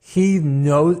that he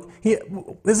knows,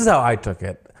 this is how I took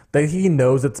it, that he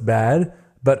knows it's bad,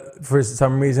 but for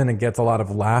some reason it gets a lot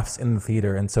of laughs in the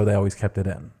theater, and so they always kept it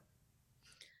in.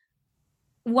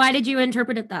 Why did you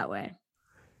interpret it that way?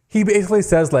 he basically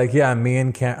says like, yeah, me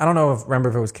and I don't know remember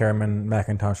if it was Cameron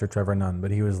McIntosh or Trevor Nunn, but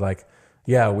he was like,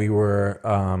 yeah, we were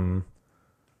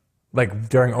like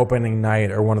during opening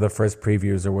night or one of the first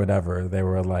previews or whatever, they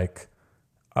were like,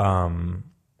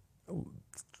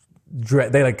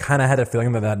 they like kind of had a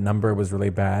feeling that number was really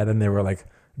bad, and they were like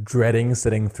dreading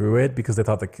sitting through it because they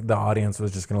thought the audience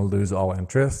was just going to lose all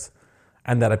interest,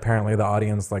 and that apparently the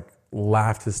audience like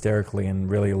laughed hysterically and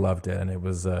really loved it, and it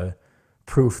was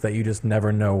proof that you just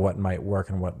never know what might work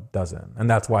and what doesn't, and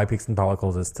that's why Peaks and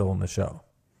Follicles is still in the show.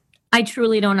 I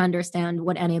truly don't understand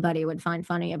what anybody would find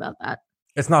funny about that.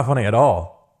 It's not funny at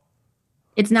all.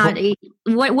 It's not.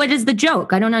 What is the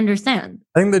joke? I don't understand.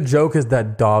 I think the joke is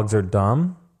that dogs are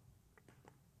dumb.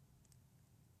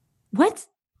 What?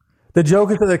 The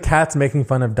joke is that the cat's making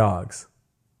fun of dogs.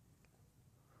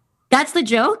 That's the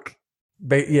joke?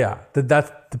 Yeah,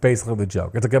 that's basically the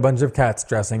joke. It's like a bunch of cats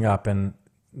dressing up and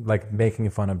like making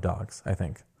fun of dogs, I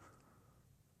think.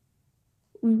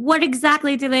 What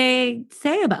exactly do they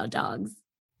say about dogs?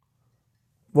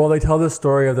 Well, they tell the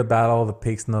story of the Battle of the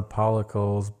Peaks and the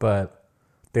Follicles, but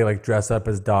they like dress up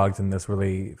as dogs in this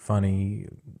really funny,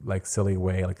 like silly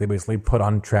way. Like they basically put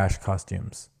on trash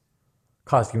costumes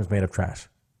made of trash.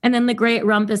 And then the great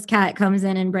rumpus cat comes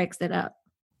in and breaks it up.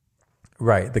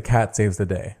 Right. The cat saves the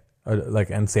day,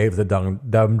 and saves the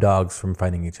dumb dogs from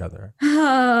fighting each other.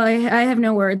 Oh, I have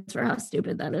no words for how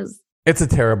stupid that is. It's a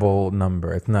terrible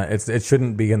number. It's not. It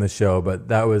shouldn't be in the show, but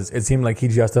it seemed like he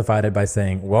justified it by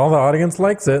saying, "Well, the audience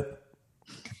likes it."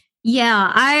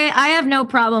 Yeah, I have no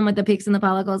problem with the Peaks and the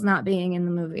Follicles not being in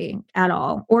the movie at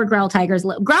all, or Growl Tiger's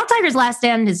Last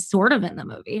Stand is sort of in the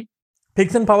movie.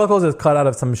 Peaks and Follicles is cut out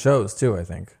of some shows too, I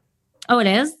think. Oh, it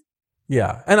is?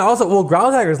 Yeah, and also, well,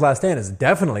 Growl Tiger's Last Stand is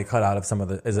definitely cut out of some of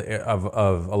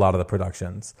of a lot of the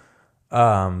productions.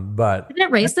 But isn't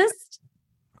it racist?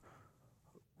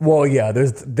 Well, yeah,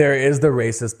 there is the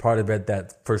racist part of it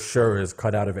that for sure is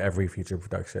cut out of every feature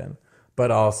production. But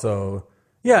also,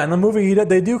 yeah, in the movie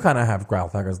they do kind of have Growl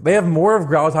Tigers. They have more of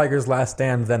Growl Tiger's Last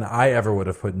Stand than I ever would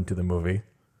have put into the movie.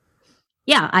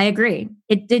 Yeah, I agree.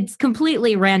 It's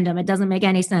completely random. It doesn't make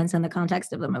any sense in the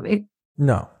context of the movie.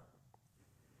 No.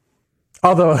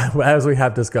 Although, as we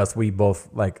have discussed, we both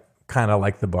kind of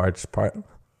like the barge part.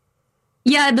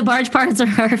 Yeah, the barge parts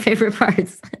are our favorite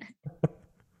parts.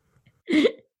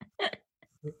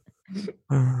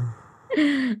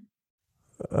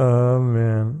 Oh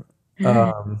man.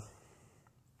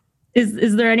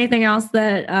 Is there anything else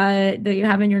that you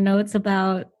have in your notes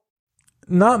about?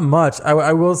 Not much.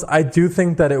 I do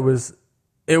think that it was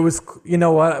you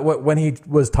know what when he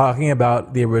was talking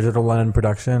about the original London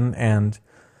production and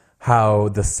how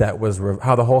the set was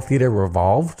how the whole theater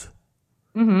revolved.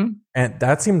 Mm-hmm. And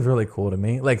that seemed really cool to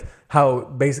me. Like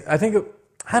how I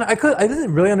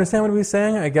didn't really understand what he was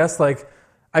saying. I guess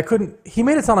he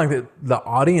made it sound like the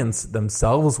audience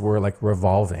themselves were like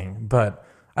revolving, but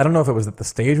I don't know if it was that the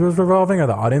stage was revolving or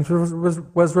the audience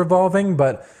was revolving,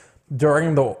 but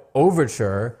during the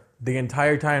overture, the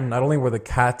entire time, not only were the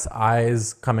cat's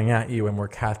eyes coming at you and were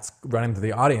cats running to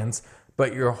the audience,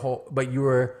 but you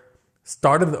were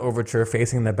started the overture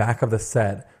facing the back of the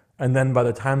set. And then by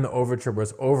the time the overture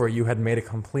was over, you had made a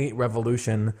complete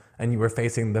revolution and you were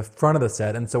facing the front of the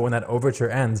set. And so when that overture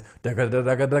ends,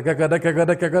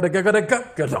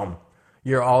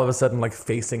 you're all of a sudden like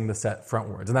facing the set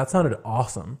frontwards. And that sounded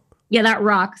awesome. Yeah, that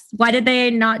rocks. Why did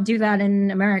they not do that in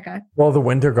America? Well, the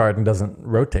Winter Garden doesn't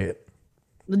rotate.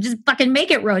 Just fucking make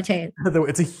it rotate.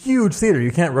 It's a huge theater.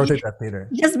 You can't rotate that theater.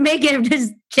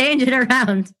 Just change it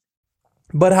around.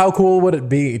 But how cool would it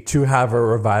be to have a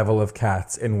revival of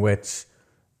Cats in which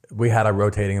we had a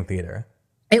rotating theater?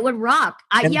 It would rock.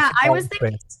 I was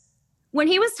thinking, when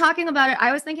he was talking about it,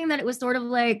 I was thinking that it was sort of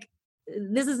like,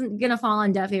 this isn't going to fall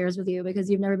on deaf ears with you because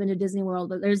you've never been to Disney World,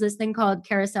 but there's this thing called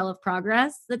Carousel of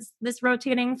Progress. That's this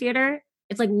rotating theater.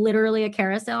 It's like literally a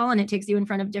carousel and it takes you in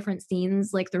front of different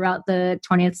scenes like throughout the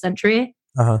 20th century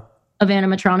of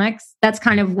animatronics. That's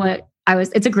kind of what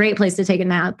it's a great place to take a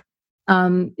nap.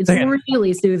 It's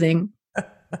really soothing.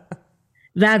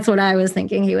 That's what I was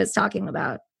thinking he was talking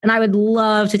about. And I would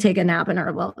love to take a nap in a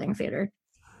revolving theater.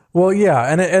 Well,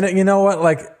 yeah. And it, you know what?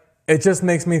 Like, it just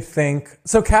makes me think.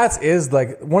 So Cats is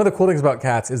like, one of the cool things about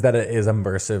Cats is that it is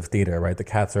immersive theater, right? The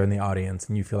cats are in the audience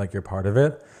and you feel like you're part of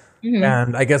it. Mm-hmm.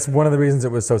 And I guess one of the reasons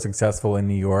it was so successful in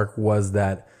New York was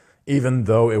that even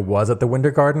though it was at the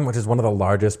Winter Garden, which is one of the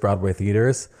largest Broadway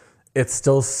theaters, it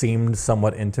still seemed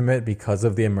somewhat intimate because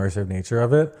of the immersive nature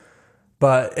of it.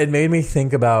 But it made me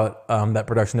think about that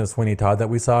production of Sweeney Todd that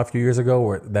we saw a few years ago,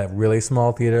 where that really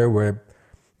small theater where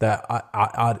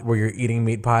that where you're eating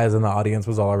meat pies and the audience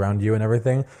was all around you and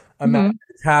everything. Imagine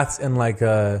Cats in like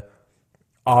a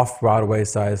off-Broadway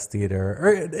size theater,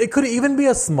 or it could even be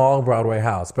a small Broadway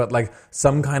house, but like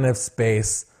some kind of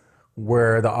space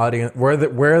where the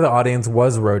audience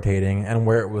was rotating and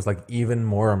where it was like even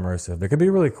more immersive. It could be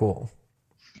really cool.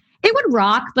 It would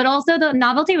rock, but also the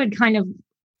novelty would kind of,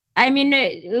 I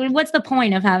mean, what's the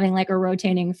point of having like a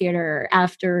rotating theater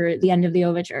after the end of the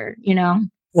overture, you know?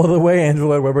 Well, the way Andrew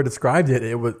Lloyd Webber described it,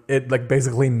 it like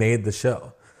basically made the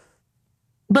show.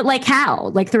 But like how?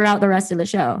 Like throughout the rest of the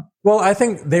show? Well, I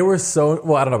think they were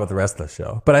well, I don't know about the rest of the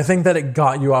show, but I think that it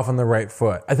got you off on the right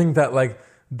foot. I think that like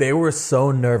they were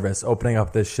so nervous opening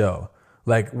up this show.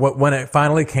 Like when it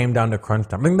finally came down to crunch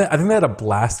time, I think they had a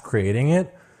blast creating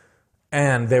it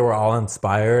and they were all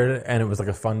inspired and it was like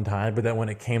a fun time. But then when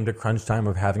it came to crunch time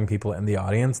of having people in the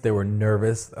audience, they were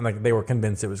nervous and like they were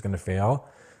convinced it was going to fail.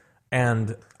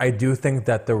 And I do think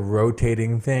that the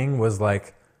rotating thing was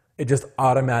like, it just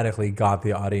automatically got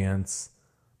the audience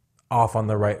off on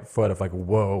the right foot of like,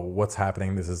 whoa, what's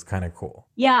happening? This is kind of cool.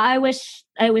 Yeah, I wish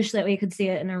that we could see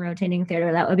it in a rotating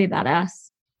theater. That would be badass.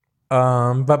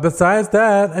 But besides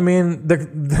that, I mean,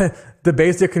 the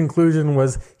basic conclusion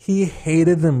was he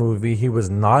hated the movie. He was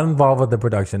not involved with the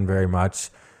production very much.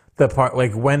 The part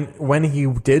like when he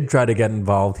did try to get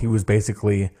involved, he was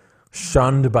basically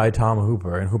shunned by Tom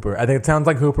Hooper. And Hooper, I think it sounds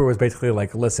like Hooper was basically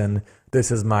like, listen, this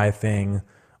is my thing.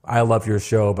 I love your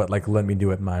show, but like, let me do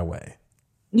it my way.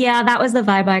 Yeah, that was the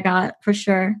vibe I got for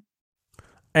sure.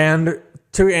 And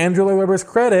to Andrew Lloyd Webber's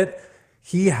credit,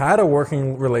 he had a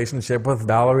working relationship with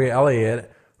Valerie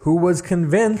Elliott, who was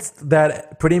convinced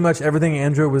that pretty much everything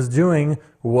Andrew was doing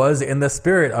was in the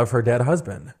spirit of her dead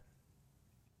husband.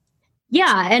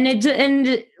 Yeah,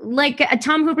 and like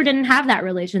Tom Hooper didn't have that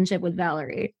relationship with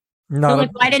Valerie. No, so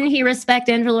like, why didn't he respect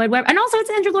Andrew Lloyd Webber? And also,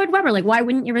 it's Andrew Lloyd Webber. Like, why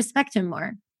wouldn't you respect him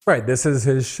more? Right, this is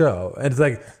his show. And it's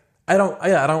like, I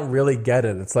don't really get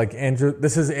it. It's like Andrew,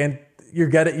 you're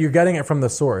getting it from the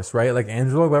source, right? Like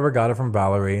Andrew Lloyd Webber got it from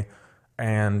Valerie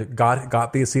and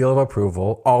got the seal of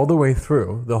approval all the way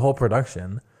through the whole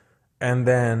production. And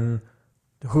then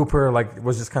Hooper like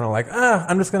was just kind of like,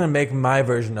 I'm just going to make my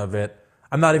version of it.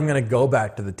 I'm not even going to go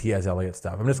back to the T.S. Eliot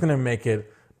stuff. I'm just going to make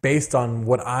it based on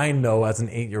what I know as an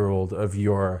 8-year-old of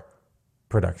your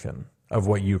production, of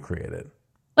what you created.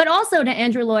 But also to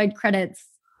Andrew Lloyd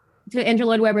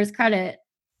Webber's credit,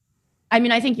 I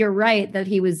mean, I think you're right that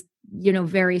he was,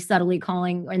 very subtly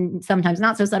calling and sometimes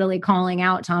not so subtly calling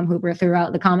out Tom Hooper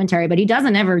throughout the commentary, but he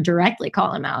doesn't ever directly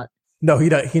call him out. No,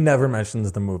 he never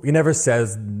mentions the movie. He never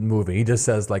says movie. He just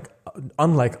says like,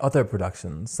 unlike other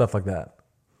productions, stuff like that.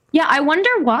 Yeah, I wonder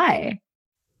why.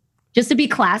 Just to be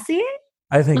classy?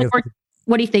 I think like,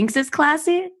 what he thinks is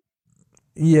classy?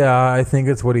 Yeah, I think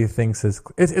it's what he thinks is.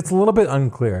 It's a little bit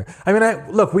unclear. I mean,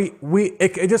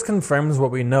 it just confirms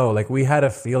what we know. Like we had a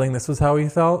feeling this was how he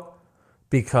felt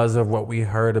because of what we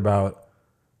heard about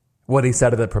what he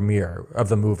said at the premiere of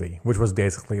the movie, which was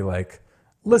basically like,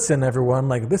 "Listen, everyone,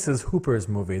 like this is Hooper's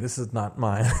movie. This is not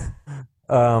mine.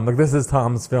 Like this is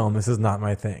Tom's film. This is not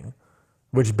my thing."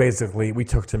 Which basically we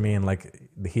took to mean like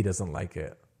he doesn't like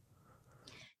it.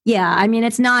 Yeah, I mean,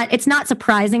 it's not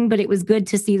surprising, but it was good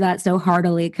to see that so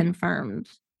heartily confirmed.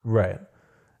 Right.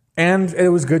 And it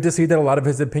was good to see that a lot of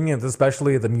his opinions,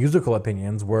 especially the musical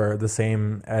opinions, were the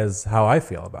same as how I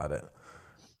feel about it.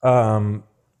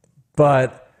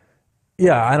 But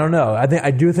yeah, I don't know.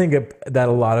 I do think that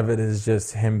a lot of it is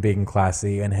just him being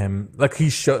classy and him like he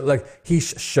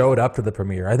showed up to the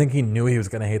premiere. I think he knew he was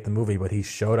going to hate the movie, but he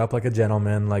showed up like a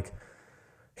gentleman. Like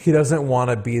he doesn't want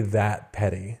to be that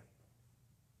petty.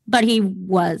 But he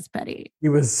was petty. He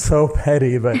was so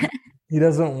petty, but he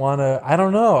doesn't want to. I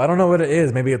don't know. I don't know what it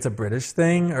is. Maybe it's a British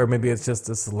thing, or maybe it's just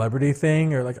a celebrity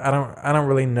thing, or like I don't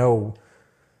really know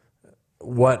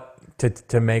what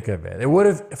to make of it. It would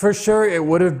have for sure. It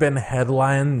would have been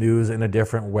headline news in a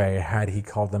different way had he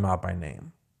called them out by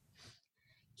name.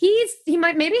 He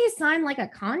signed like a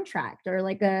contract or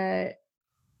like a.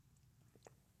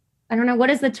 I don't know what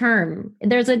is the term.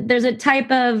 There's a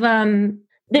type of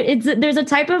there's a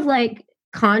type of like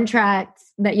contract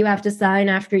that you have to sign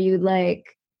after you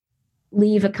like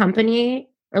leave a company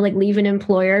or like leave an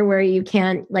employer where you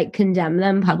can't like condemn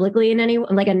them publicly in any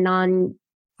like an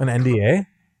NDA.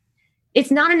 It's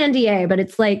not an NDA, but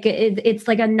it's like it's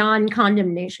like a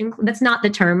non-condemnation. That's not the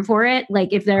term for it.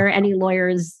 Like if there are any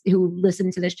lawyers who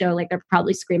listen to this show, like they're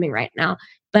probably screaming right now.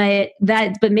 But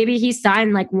maybe he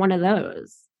signed like one of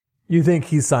those. You think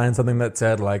he signed something that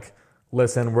said like,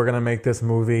 listen, we're going to make this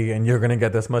movie and you're going to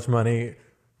get this much money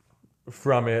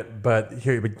from it, but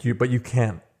you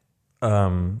can't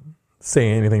say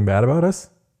anything bad about us?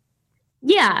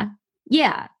 Yeah.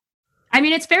 Yeah. I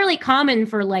mean, it's fairly common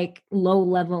for like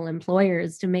low-level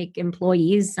employers to make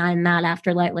employees sign that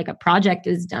after like a project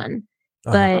is done.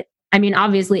 But I mean,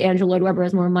 obviously Andrew Lloyd Webber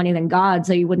has more money than God,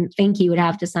 so you wouldn't think he would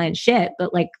have to sign shit,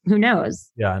 but like who knows?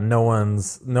 Yeah, no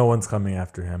one's coming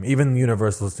after him. Even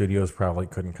Universal Studios probably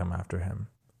couldn't come after him.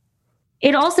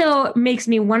 It also makes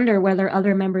me wonder whether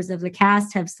other members of the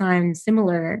cast have signed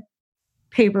similar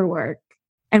paperwork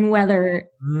and whether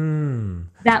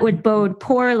that would bode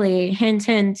poorly, hint,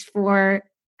 hint, for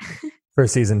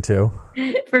season 2.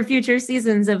 For future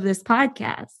seasons of this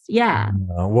podcast. Yeah.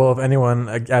 Well, if anyone,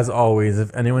 as always, if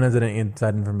anyone has any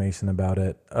inside information about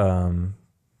it,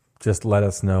 just let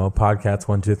us know.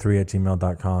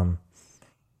 Podcast123@gmail.com.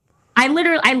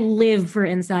 I live for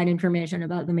inside information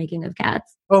about the making of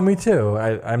Cats. Oh, me too.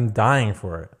 I'm dying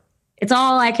for it. It's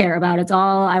all I care about. It's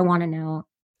all I want to know.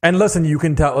 And listen, you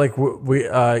can tell, like, we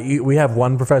have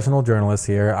one professional journalist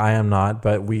here. I am not,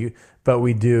 but we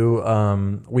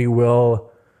do. We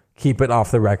will keep it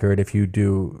off the record if you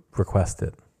do request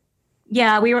it.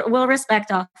 Yeah, we'll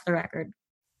respect off the record.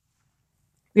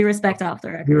 We respect off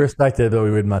the record. We respect it, but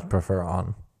we would much prefer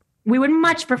on. We would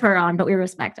much prefer on, but we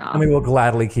respect off. I mean, we'll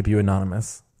gladly keep you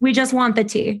anonymous. We just want the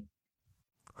tea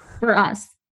for us.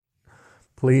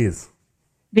 Please.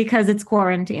 Because it's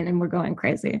quarantine and we're going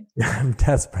crazy. Yeah, I'm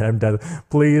desperate.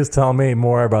 Please tell me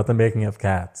more about the making of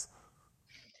Cats.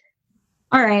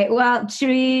 All right. Well, should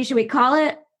we call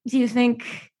it? Do you think?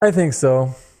 I think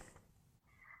so.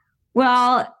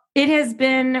 Well, it has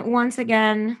been once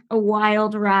again a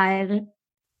wild ride.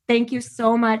 Thank you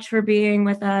so much for being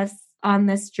with us on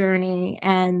this journey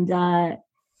and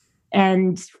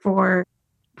for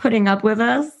putting up with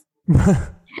us.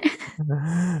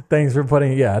 Thanks for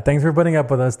putting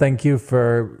up with us. Thank you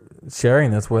for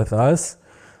sharing this with us.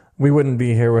 We wouldn't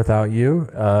be here without you.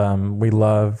 We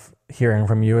love hearing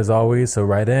from you as always. So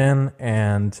write in,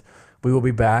 and we will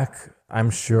be back, I'm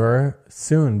sure,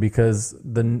 soon, because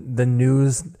the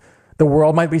news, the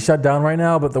world might be shut down right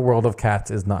now, but the world of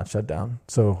Cats is not shut down.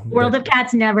 So World of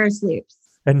Cats never sleeps.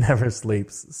 It never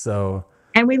sleeps. So,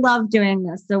 and we love doing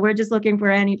this. So we're just looking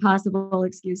for any possible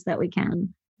excuse that we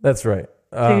can. That's right.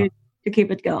 To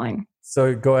keep it going.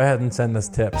 So go ahead and send us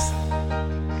tips.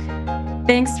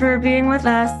 Thanks for being with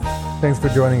us. Thanks for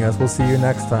joining us. We'll see you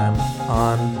next time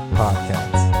on Podcast.